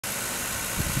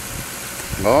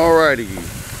Alrighty.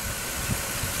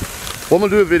 Well, I'm gonna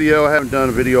do a video. I haven't done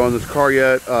a video on this car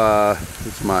yet.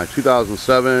 It's my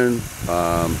 2007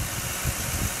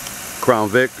 Crown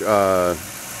Vic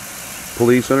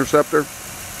police Interceptor.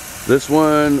 This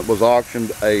one was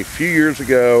auctioned a few years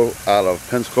ago out of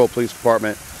Pensacola Police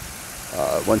Department.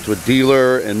 Went to a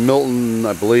dealer in Milton,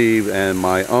 I believe, and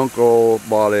my uncle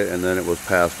bought it, and then it was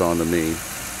passed on to me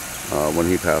when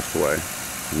he passed away.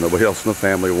 Nobody else in the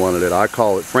family wanted it. I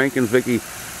call it Frankenvickie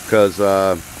because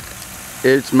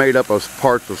it's made up of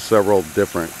parts of several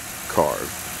different cars.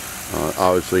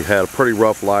 Obviously had a pretty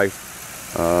rough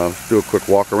life. Let's do a quick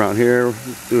walk around here.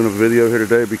 Doing a video here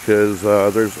today because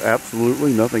there's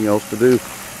absolutely nothing else to do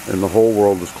and the whole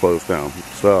world is closed down.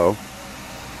 So,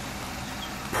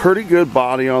 pretty good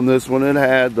body on this one. It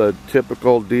had the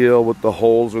typical deal with the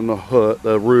holes in the hood,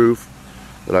 the roof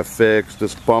that I fixed.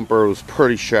 This bumper was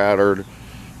pretty shattered.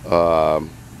 And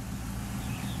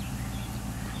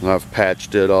I've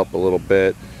patched it up a little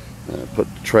bit,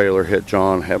 put the trailer hitch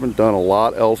on. Haven't done a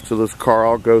lot else to this car.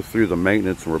 I'll go through the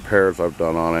maintenance and repairs I've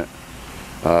done on it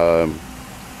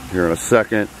here in a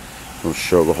second. I'll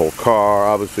show the whole car.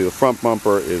 Obviously the front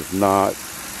bumper is not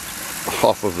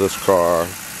off of this car.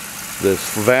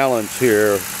 This valance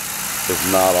here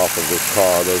is not off of this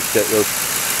car. Those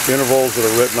intervals that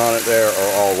are written on it there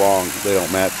are all wrong. They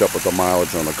don't match up with the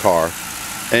mileage on the car.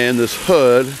 And this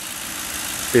hood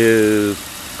is,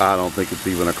 I don't think it's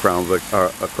even a Crown Vic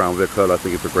hood. I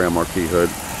think it's a Grand Marquis hood.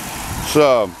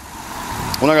 So,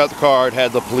 when I got the car, it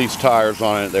had the police tires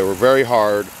on it. They were very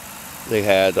hard. They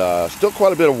had still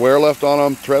quite a bit of wear left on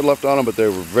them, tread left on them, but they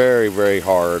were very, very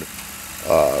hard.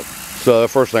 So the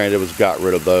first thing I did was got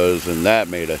rid of those, and that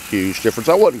made a huge difference.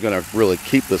 I wasn't going to really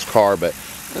keep this car, but it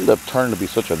ended up turning to be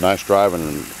such a nice driving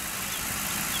and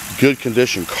good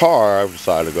condition car. I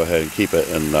decided to go ahead and keep it,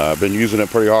 and I've been using it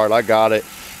pretty hard. I got it,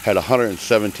 had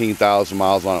 117,000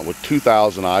 miles on it with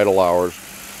 2,000 idle hours.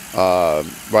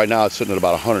 Right now it's sitting at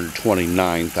about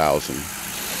 129,000.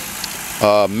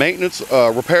 Maintenance,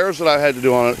 repairs that I had to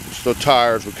do on it, so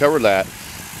tires, we covered that.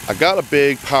 I got a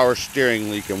big power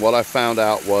steering leak, and what I found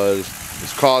out was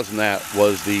causing that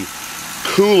was the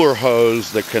cooler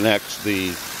hose that connects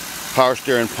the power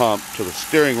steering pump to the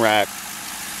steering rack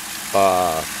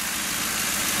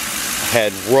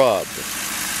had rubbed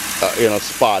in a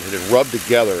spot. It had rubbed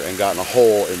together and gotten a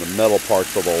hole in the metal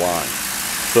parts of the line.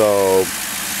 So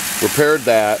repaired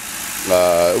that.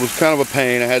 It was kind of a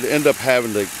pain. I had to end up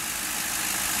having to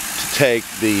take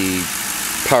the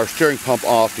power steering pump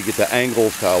off to get the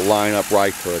angles to line up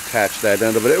right to attach that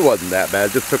end of it. It wasn't that bad.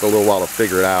 It just took a little while to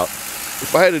figure it out.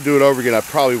 If I had to do it over again, I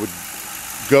probably would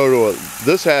go to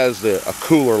this has a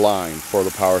cooler line for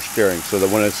the power steering, so that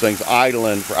when this thing's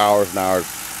idling for hours and hours,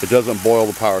 it doesn't boil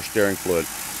the power steering fluid.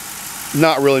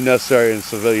 Not really necessary in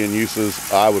civilian uses.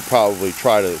 I would probably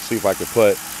try to see if I could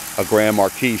put a Grand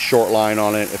Marquis short line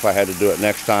on it if I had to do it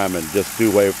next time, and just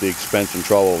do away with the expense and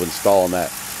trouble of installing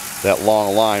that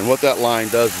long line. What that line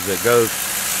does is it goes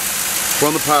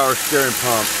from the power steering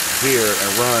pump here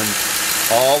and runs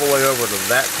all the way over to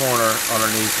that corner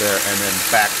underneath there, and then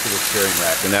back to the steering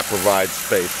rack, and that provides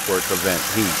space for it to vent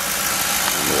heat.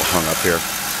 I'm a little hung up here.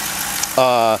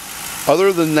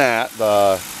 Other than that,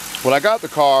 when I got the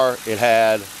car, it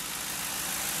had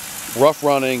rough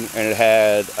running, and it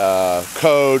had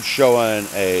code showing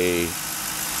a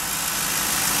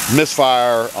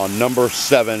misfire on number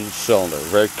 7 cylinder.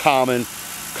 Very common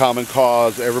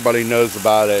cause. Everybody knows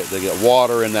about it. They get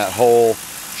water in that hole,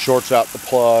 shorts out the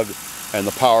plug and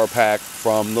the power pack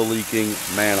from the leaking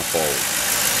manifold,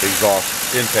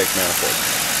 exhaust intake manifold.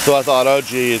 So I thought, oh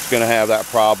gee, it's going to have that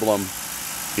problem.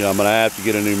 You know, I'm going to have to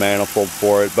get a new manifold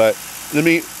for it. But in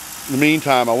the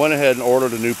meantime, I went ahead and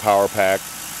ordered a new power pack.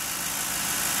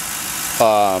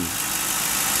 That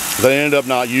I ended up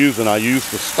not using. I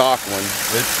used the stock one.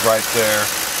 It's right there.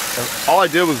 And all I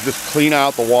did was just clean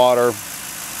out the water,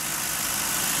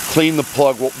 clean the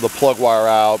plug wire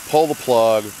out, pull the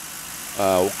plug,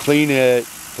 clean it,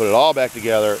 put it all back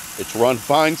together. It's run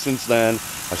fine since then.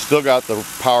 I still got the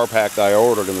power pack that I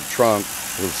ordered in the trunk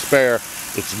with a spare.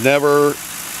 It's never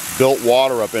built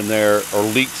water up in there or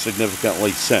leaked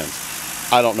significantly since.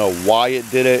 I don't know why it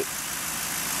did it.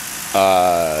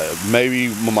 Maybe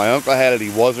when my uncle had it, he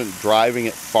wasn't driving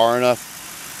it far enough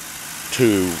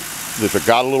to, if it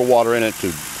got a little water in it,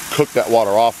 to cook that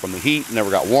water off from the heat. Never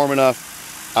got warm enough.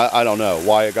 I don't know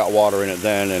why it got water in it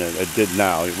then, and it did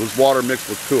now. It was water mixed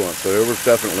with coolant, so there was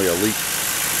definitely a leak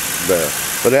there.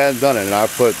 But it hadn't done it, and I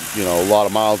put, you know, a lot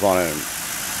of miles on it. And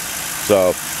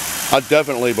so I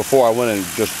definitely, before I went and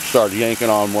just started yanking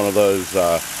on one of those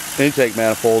intake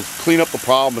manifolds, clean up the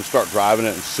problem and start driving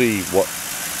it and see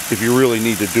if you really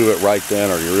need to do it right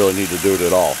then, or you really need to do it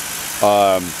at all.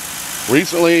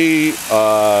 Recently,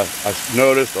 I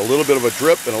noticed a little bit of a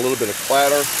drip and a little bit of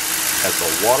clatter at the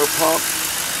water pump,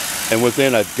 and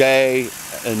within a day,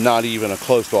 and not even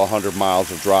close to 100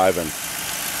 miles of driving,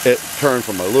 it turned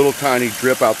from a little tiny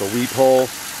drip out the weep hole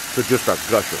to just a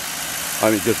gusher.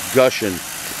 I mean, just gushing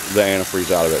the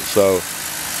antifreeze out of it. So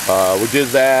we did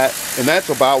that, and that's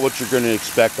about what you're going to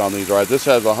expect on these. Right, this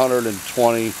has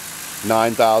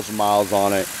 129,000 miles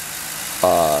on it,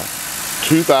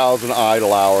 2,000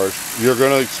 idle hours. You're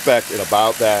going to expect it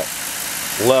about that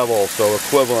level, so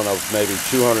equivalent of maybe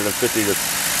 250 to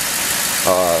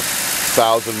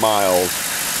 1,000 miles,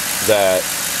 that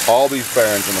all these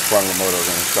bearings in the front of the motor are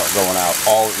going to start going out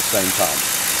all at the same time.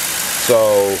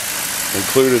 So,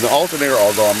 included the alternator,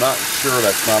 although I'm not sure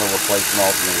that's not a replacement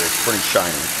alternator. It's pretty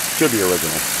shiny. Should be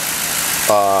original.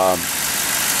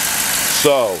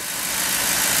 So,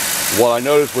 what I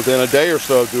noticed within a day or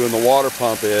so doing the water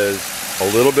pump is a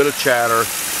little bit of chatter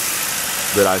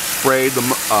that I sprayed, a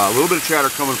little bit of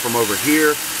chatter coming from over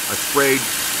here. I sprayed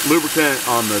lubricant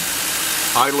on the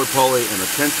idler pulley and the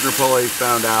tensioner pulley,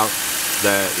 found out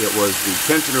that it was the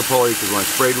tensioner pulley because when I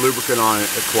sprayed lubricant on it,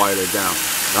 it quieted down.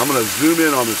 Now I'm going to zoom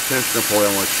in on this tensioner pulley.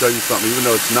 I want to show you something. Even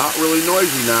though it's not really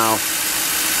noisy now,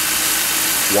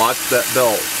 watch that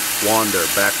belt wander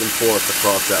back and forth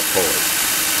across that pulley.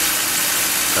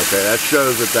 Okay, that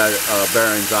shows that that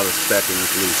bearing's out of spec and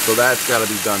is loose. So that's got to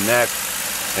be done next.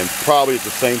 And probably at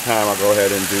the same time, I'll go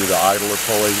ahead and do the idler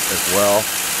pulley as well.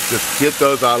 Just get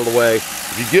those out of the way.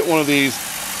 If you get one of these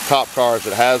cop cars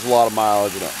that has a lot of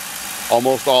mileage, you know,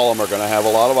 almost all of them are going to have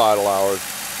a lot of idle hours,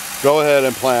 go ahead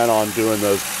and plan on doing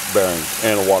those bearings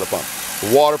and a water pump.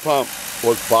 The water pump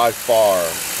was by far,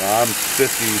 I'm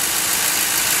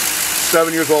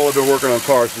 57 years old, I've been working on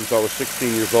cars since I was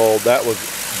 16 years old. That was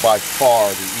by far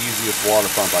the easiest water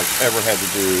pump I've ever had to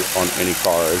do on any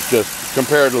car. It's just,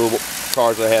 compared to the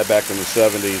cars I had back in the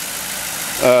 70s,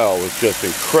 oh, it was just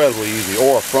incredibly easy.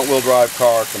 Or a front wheel drive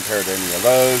car compared to any of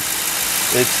those.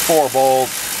 It's 4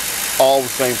 bolts, all the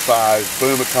same size,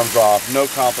 boom, it comes off, no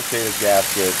complicated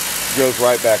gasket, goes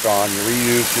right back on, you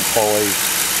reuse your pulley.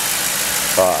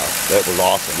 That was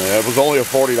awesome, and it was only a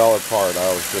 $40 part.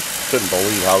 I just couldn't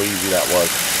believe how easy that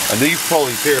was. And these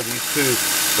pulleys here, these two,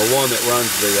 the one that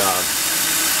runs the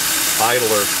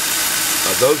idler,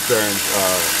 those bearings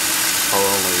are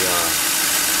only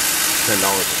 $10 a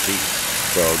piece.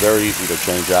 So they're easy to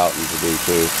change out and to do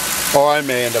too. Or I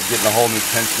may end up getting a whole new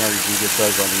tensioner. You can get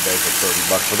those on eBay for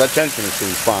 $30. But that tensioner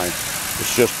seems fine.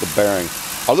 It's just the bearing.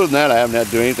 Other than that, I haven't had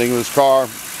to do anything with this car.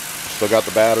 Still got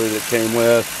the battery that came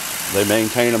with. They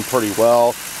maintain them pretty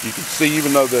well. You can see,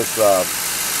 even though this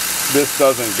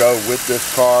doesn't go with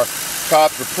this car,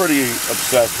 cops are pretty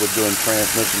obsessed with doing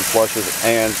transmission flushes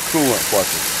and coolant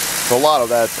flushes. So a lot of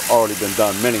that's already been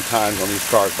done many times on these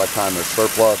cars by the time they're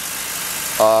surplus.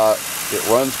 It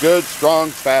runs good, strong,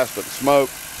 fast, doesn't smoke.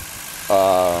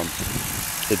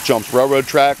 It jumps railroad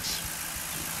tracks.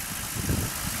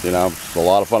 You know, it's a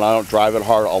lot of fun. I don't drive it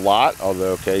hard a lot,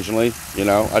 although occasionally, you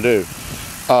know, I do.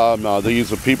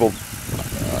 These are people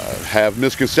have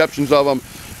misconceptions of them.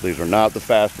 These are not the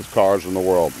fastest cars in the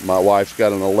world. My wife's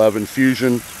got an 11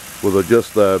 Fusion with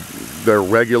just their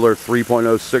regular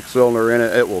 3.0 6-cylinder in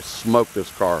it. It will smoke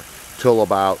this car till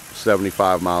about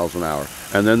 75 miles an hour.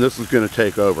 And then this is going to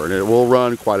take over, and it will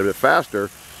run quite a bit faster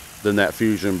than that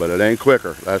Fusion, but it ain't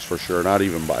quicker, that's for sure. Not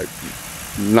even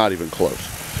close.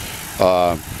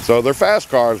 So they're fast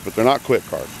cars, but they're not quick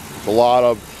cars. It's a lot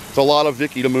of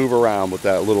Vickie to move around with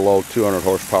that little old 200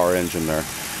 horsepower engine there.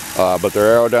 But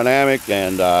they're aerodynamic,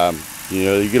 and you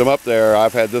know, you get them up there.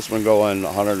 I've had this one going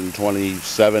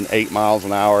 127, 8 miles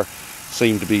an hour.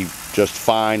 Seemed to be just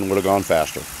fine. Would have gone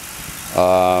faster.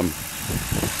 And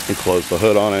close the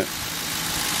hood on it.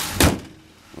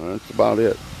 That's about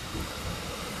it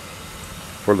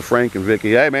for the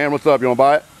Frankenvickie. Hey man, what's up? You want to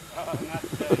buy it?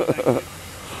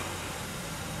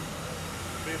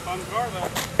 Be a fun car though.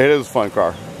 It is a fun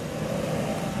car.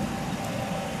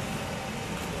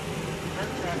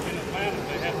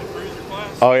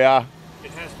 Oh yeah?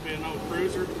 It has to be an old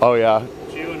cruiser. Oh yeah?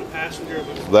 You and a passenger.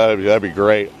 That'd be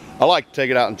great. I like to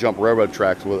take it out and jump railroad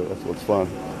tracks with it. That's what's fun.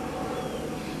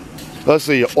 Let's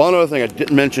see, one other thing I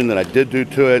didn't mention that I did do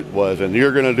to it was, and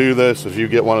you're gonna do this if you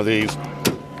get one of these,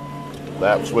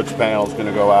 that switch panel is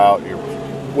gonna go out, your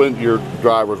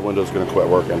driver's window is gonna quit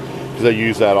working. Because they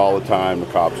use that all the time, the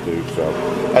cops do. So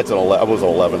that was an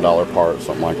 $11 part,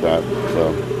 something like that.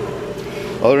 So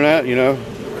other than that, you know,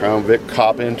 Crown Vic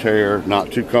cop interior,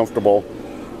 not too comfortable,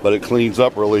 but it cleans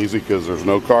up real easy because there's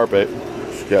no carpet.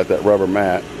 It's got that rubber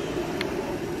mat.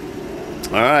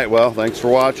 All right, well, thanks for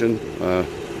watching.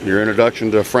 Your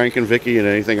introduction to Frankenvickie, and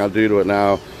anything I do to it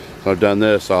now, I've done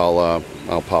this, I'll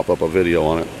pop up a video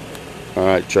on it. All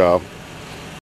right, ciao.